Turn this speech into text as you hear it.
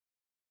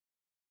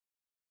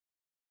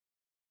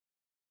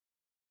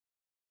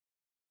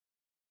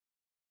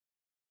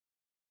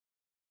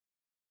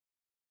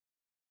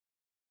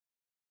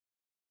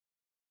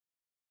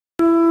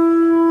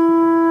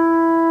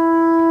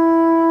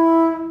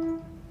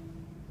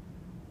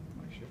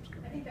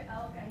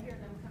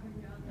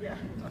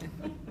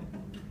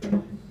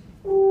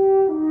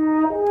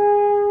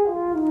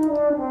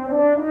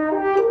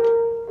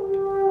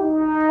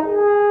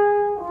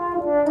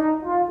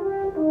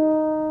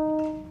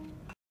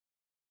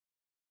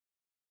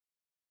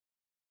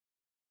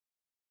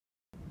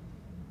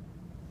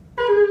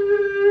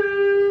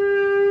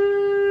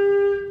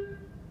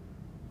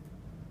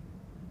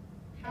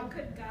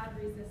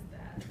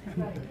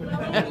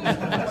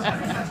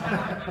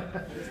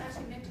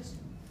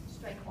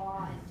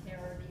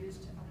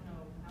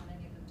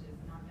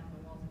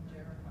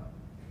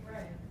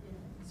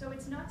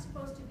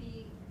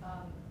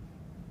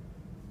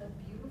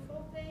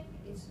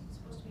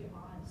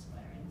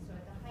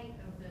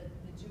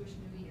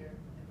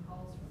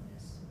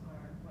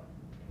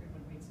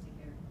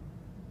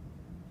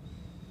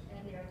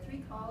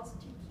calls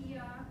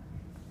Tikia,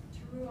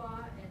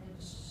 Terua, and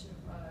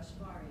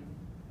Shvari.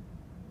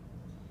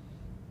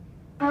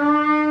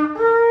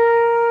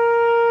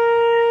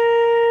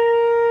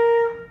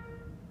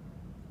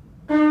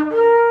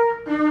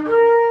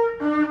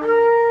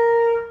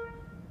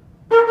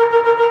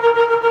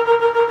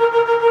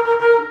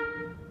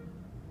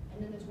 And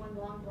then there's one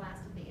long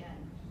blast at the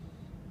end.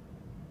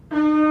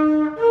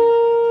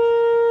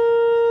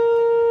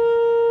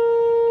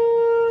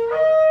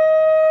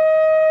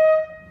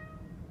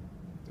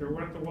 There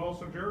went the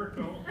walls of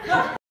Jericho.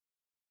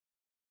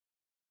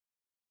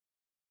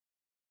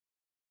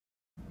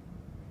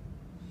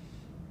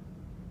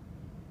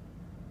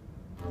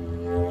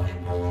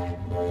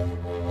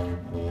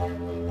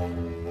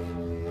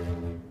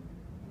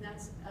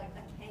 That's a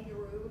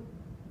kangaroo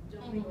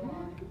jumping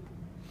along.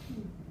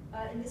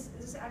 And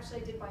this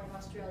actually I did by in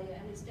Australia,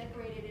 and it's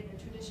decorated in a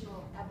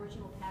traditional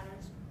Aboriginal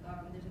patterns.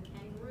 There's a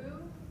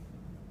kangaroo.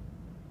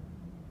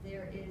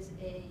 There is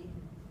a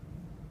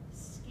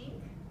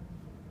skink.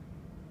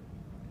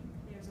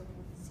 There's a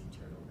little sea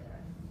turtle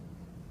there.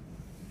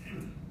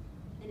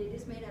 And it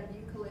is made out of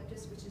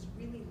eucalyptus, which is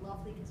really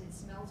lovely because it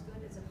smells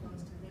good as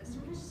opposed to this,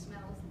 which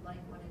smells like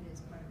what it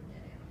is, part of a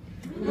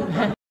dead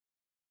animal.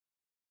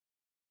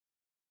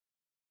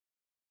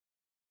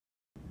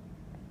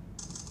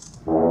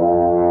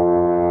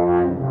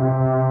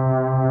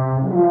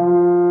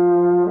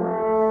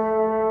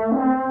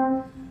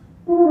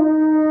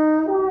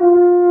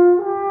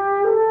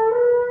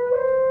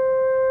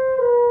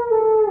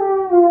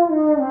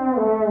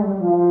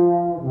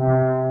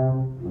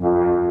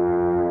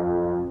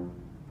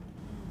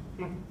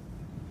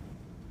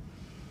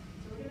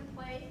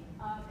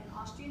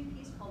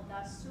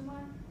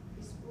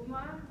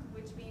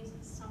 Which means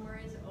summer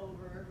is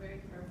over, very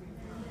appropriate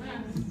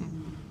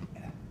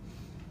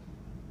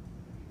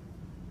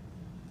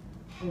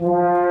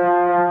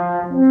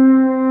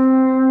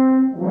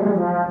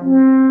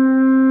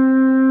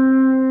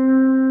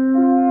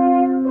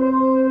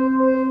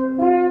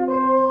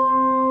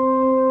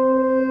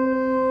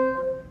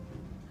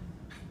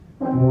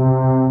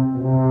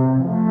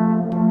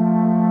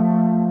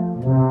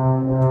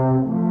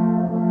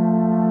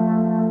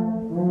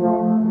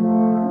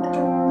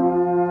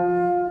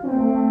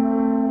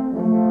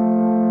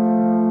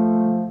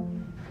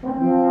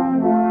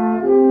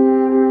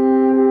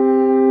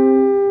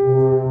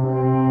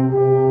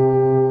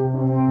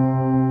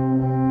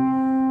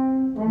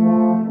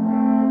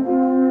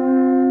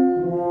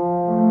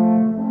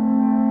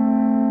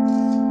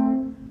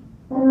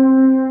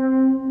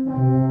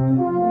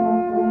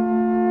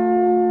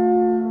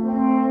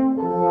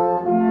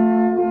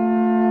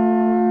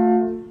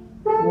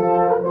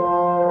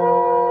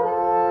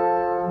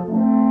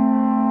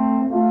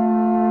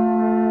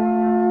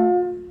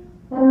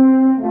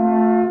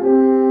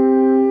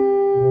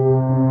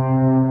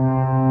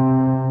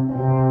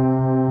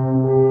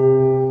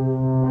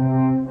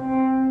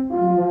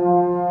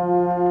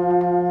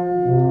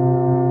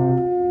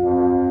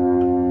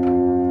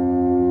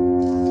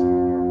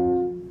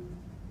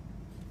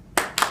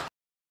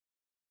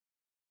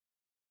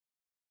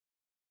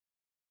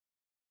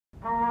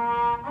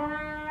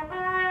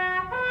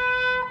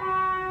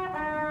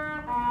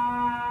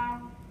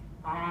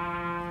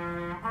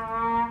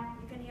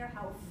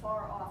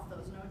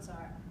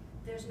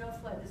There's no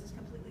flood. This is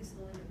completely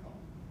cylindrical.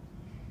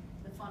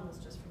 The fun was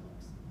just for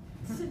looks.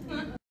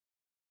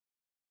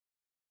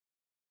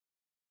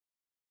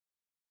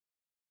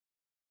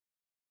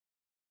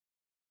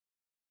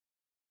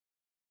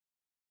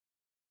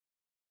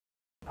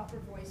 Upper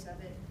voice of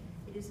it.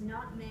 It is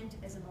not meant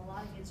as a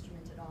melodic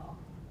instrument at all.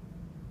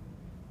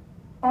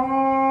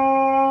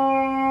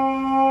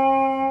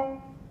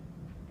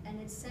 And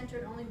it's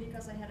centered only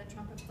because I had a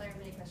trumpet player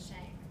make a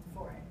shank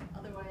for it.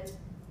 Otherwise,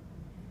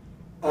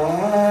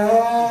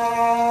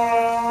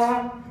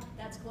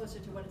 that's closer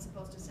to what it's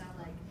supposed to sound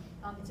like.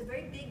 It's a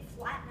very big,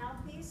 flat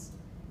mouthpiece.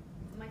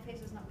 My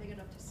face is not big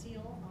enough to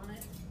seal on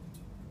it,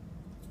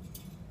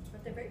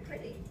 but they're very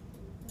pretty.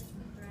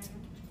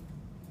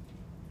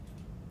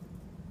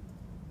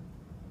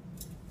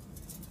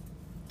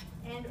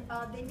 And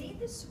they made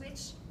the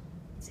switch.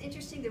 It's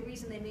interesting the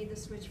reason they made the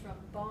switch from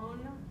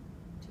bone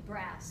to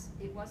brass.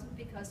 It wasn't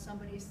because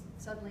somebody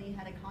suddenly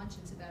had a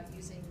conscience about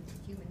using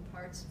human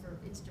parts for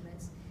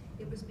instruments.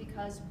 It was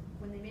because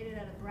when they made it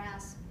out of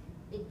brass,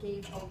 it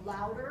gave a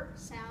louder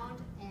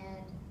sound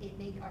and it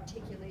made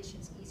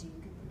articulations easier.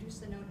 You could produce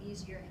the note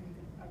easier and you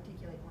could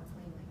articulate more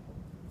cleanly.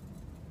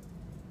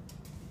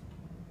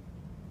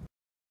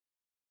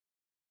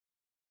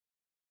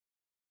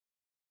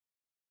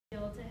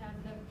 To have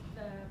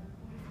the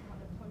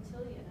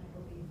postilion, I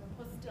believe, a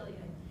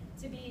postilion,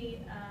 to be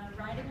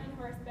riding on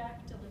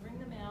horseback, delivering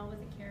the mail with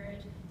a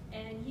carriage,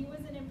 and he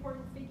was an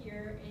important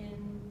figure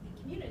in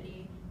the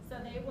community. So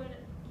he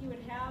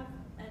would have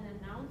an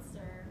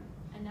announcer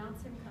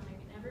announce him coming,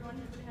 and everyone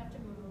would have to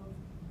move,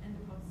 and the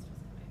post was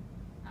coming.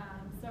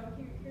 So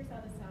here's how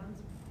this sounds.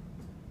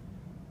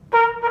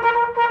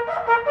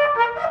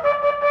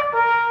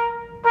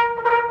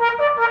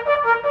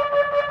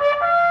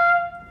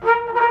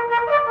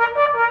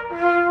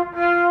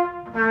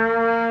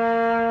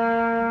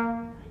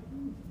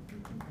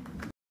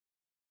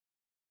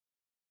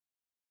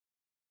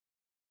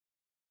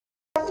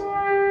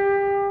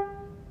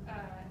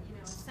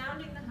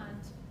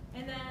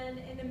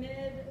 then in the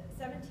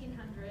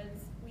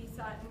mid-1700s, we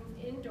saw it move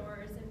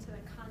indoors into the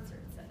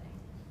concert setting.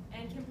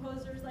 And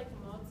composers like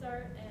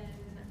Mozart and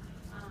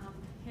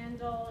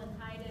Handel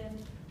and Haydn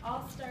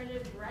all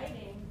started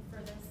writing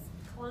for this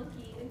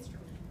clunky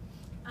instrument.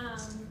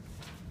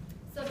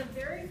 So the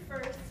very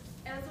first,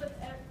 as with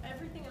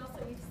everything else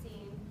that we've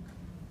seen,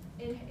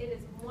 it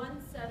is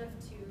one set of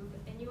tube,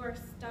 and you are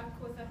stuck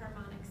with a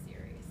harmonic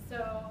series.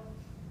 So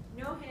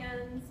no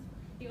hands,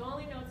 the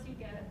only notes you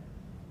get.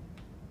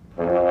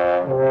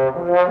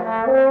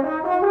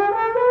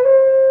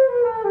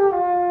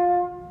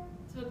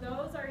 So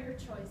those are your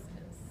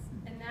choices,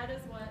 and that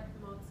is what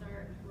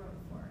Mozart wrote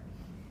for.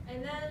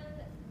 And then,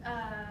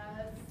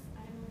 I'm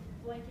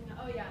blanking,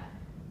 oh yeah,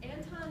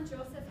 Anton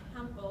Joseph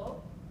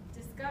Hempel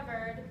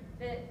discovered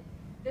that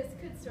this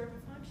could serve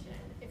a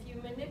function if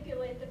you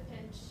manipulate the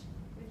pitch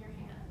with your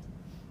hand.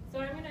 So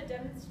I'm going to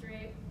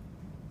demonstrate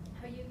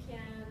how you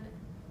can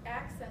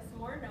access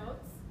more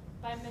notes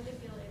by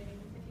manipulating,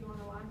 if you want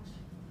to watch.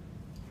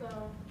 So.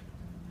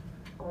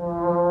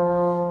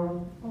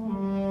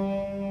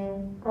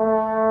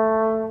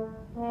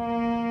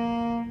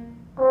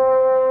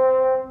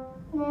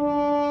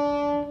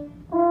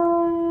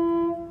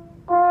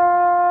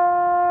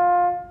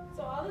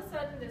 So all of a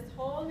sudden, this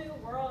whole new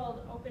world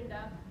opened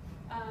up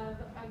of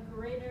a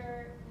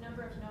greater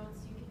number of notes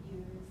you could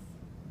use.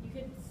 You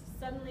could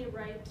suddenly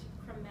write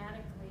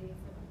chromatically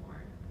for the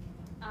horn.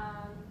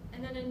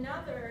 And then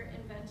another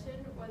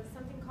invention was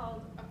something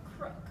called a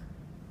crook.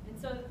 And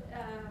so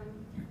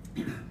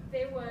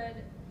they would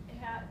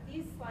have,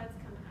 these slides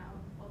come out,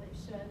 well they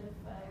should if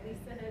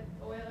Lisa had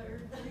oil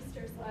or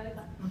greaser slides.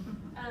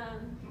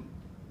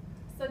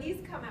 So these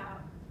come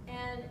out,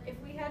 and if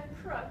we had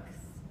crooks,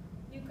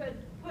 you could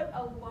put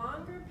a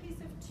longer piece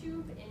of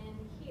tube in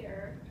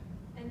here,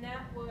 and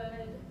that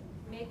would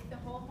make the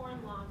whole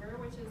horn longer,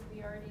 which as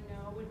we already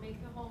know would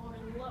make the whole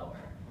horn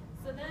lower.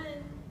 So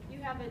then you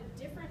have a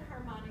different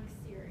harmonic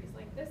series,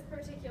 like this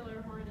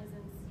particular horn is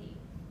in C.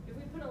 If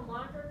we put a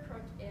longer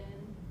crook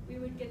in, we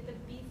would get the